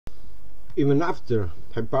even after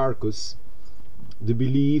Hipparchus, the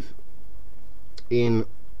belief in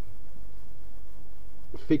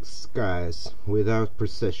fixed skies without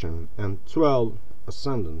precession and 12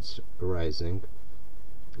 ascendants rising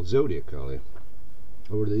zodiacally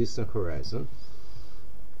over the eastern horizon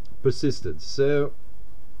persisted. So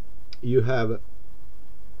you have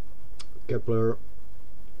Kepler,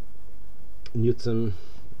 Newton,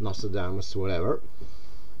 Nostradamus, whatever,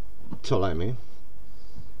 Ptolemy,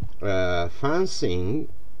 fancying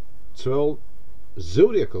 12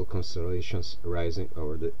 zodiacal constellations rising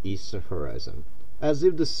over the eastern horizon, as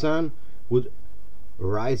if the sun would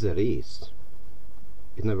rise at east.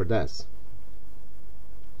 It never does.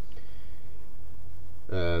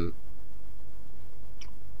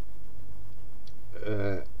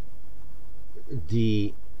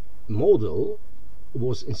 The model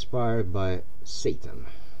was inspired by Satan.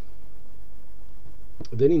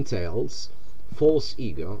 That entails false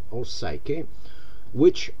ego or psyche,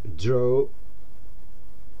 which drew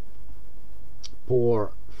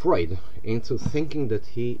poor Freud into thinking that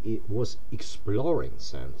he was exploring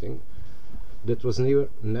something that was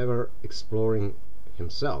never exploring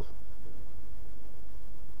himself.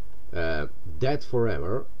 Dead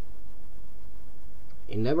forever,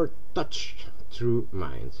 he never touched true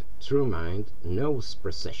mind. True mind knows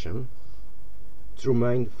precession. True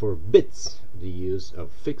mind forbids the use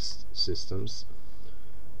of fixed systems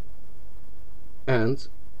and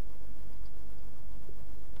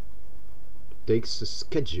takes a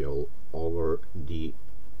schedule over the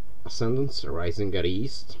ascendants rising at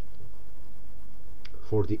east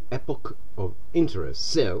for the epoch of interest.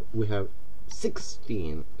 So we have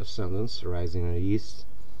 16 ascendants rising at east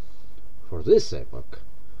for this epoch.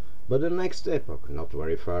 But the next epoch, not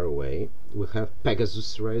very far away, we have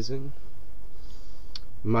Pegasus rising,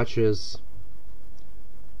 much as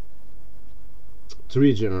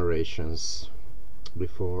 3 generations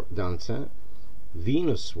before Dante.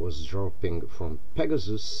 Venus was dropping from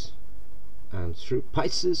Pegasus and through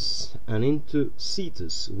Pisces and into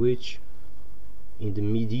Cetus, which in the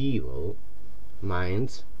medieval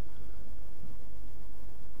mind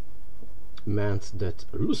meant that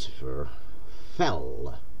Lucifer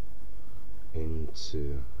fell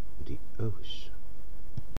into the ocean.